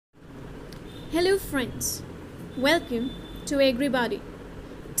Hello friends, welcome to Agri.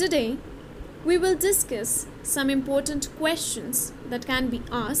 Today we will discuss some important questions that can be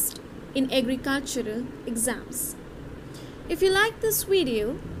asked in agricultural exams. If you like this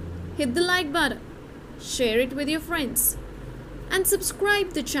video, hit the like button, share it with your friends and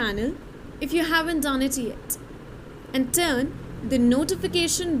subscribe the channel if you haven't done it yet, and turn the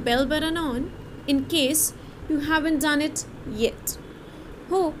notification bell button on in case you haven't done it yet.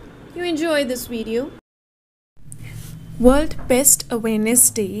 Hope you enjoy this video. World Pest Awareness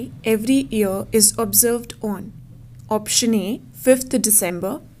Day every year is observed on Option A 5th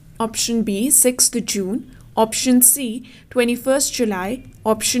December, Option B 6th June, Option C 21st July,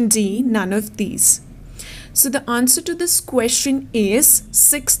 Option D none of these. So the answer to this question is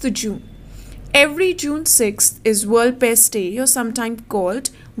 6th June. Every June 6th is World Pest Day, or sometimes called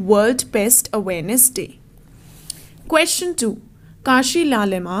World Pest Awareness Day. Question 2. Kashi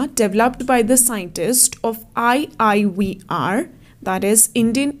lalema, developed by the scientist of IIVR, that is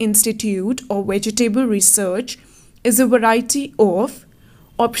Indian Institute of Vegetable Research, is a variety of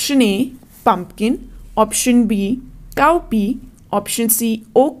Option A pumpkin, Option B cowpea, Option C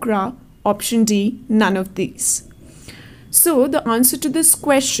okra, Option D none of these. So the answer to this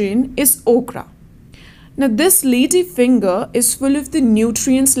question is okra. Now this lady finger is full of the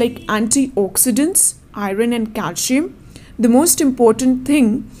nutrients like antioxidants, iron and calcium. The most important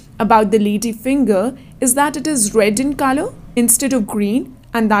thing about the lady finger is that it is red in color instead of green,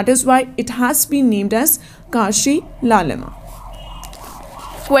 and that is why it has been named as Kashi lalema.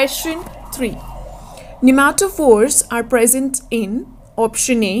 Question 3. Pneumatophores are present in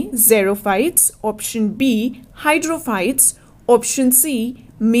Option A xerophytes, Option B hydrophytes, Option C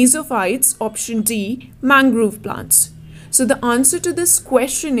mesophytes, Option D mangrove plants. So the answer to this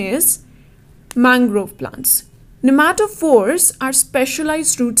question is mangrove plants. Pneumatophores are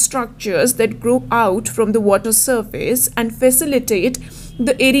specialized root structures that grow out from the water surface and facilitate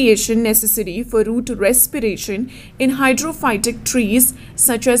the aeration necessary for root respiration in hydrophytic trees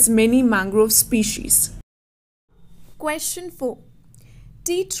such as many mangrove species. Question 4.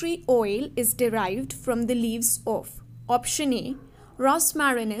 Tea tree oil is derived from the leaves of Option A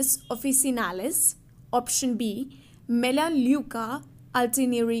Rosmarinus officinalis, Option B Melaleuca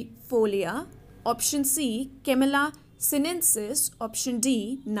alternarifolia, Option C Camellia sinensis, Option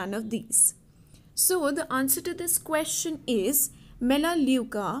D none of these. So the answer to this question is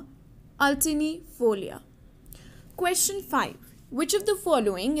Melaleuca alternarifolia. Question 5. Which of the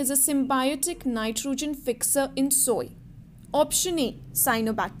following is a symbiotic nitrogen fixer in soil? Option A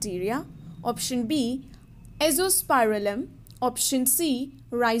cyanobacteria, Option B azospirillum, Option C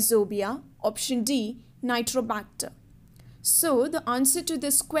rhizobia, Option D nitrobacter. So the answer to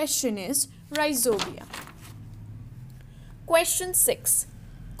this question is rhizobia. Question 6.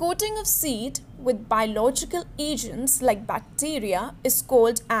 Coating of seed with biological agents like bacteria is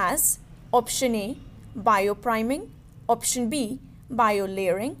called as Option A biopriming, Option B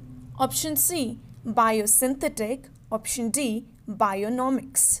biolayering, Option C biosynthetic, Option D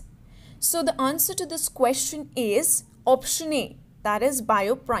bionomics. So the answer to this question is Option A, that is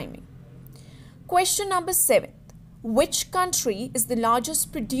biopriming. Question number 7. Which country is the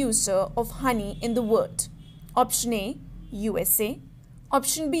largest producer of honey in the world? Option A USA,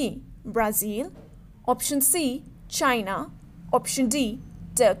 Option B Brazil, Option C China, Option D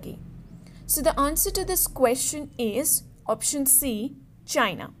Turkey. So the answer to this question is Option C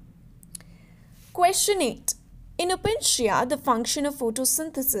China. Question 8. In Opuntia, the function of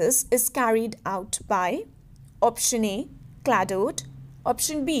photosynthesis is carried out by Option A cladode,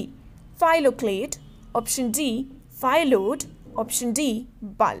 Option B phylloclade, Option D phyllodes, Option D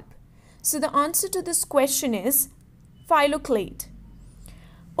bulb. So the answer to this question is phylloclade.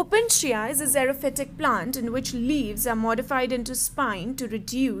 Opuntia is a xerophytic plant in which leaves are modified into spine to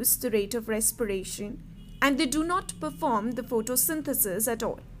reduce the rate of respiration, and they do not perform the photosynthesis at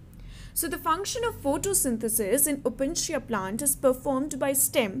all. So the function of photosynthesis in Opuntia plant is performed by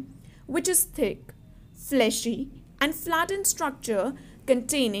stem, which is thick, fleshy and flat in structure,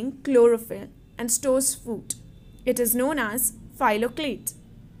 containing chlorophyll and stores food. It is known as phylloclade.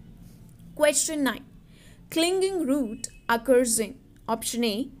 Question 9. Clinging root occurs in Option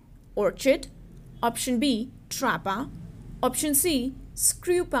A orchid, Option B trappa, Option C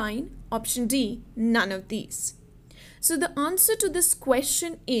screw pine, Option D none of these. So the answer to this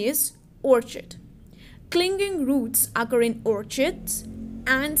question is orchid. Clinging roots occur in orchids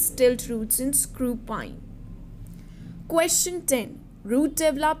and stilt roots in screw pine. Question 10. Root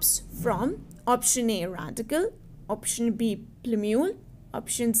develops from Option A radicle, Option B plumule,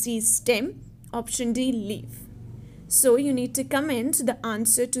 Option C stem, Option D leaf. So you need to comment the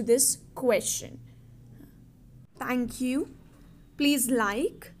answer to this question. Thank you. Please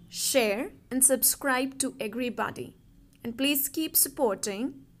like, share and subscribe to Agri. And please keep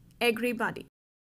supporting Agri.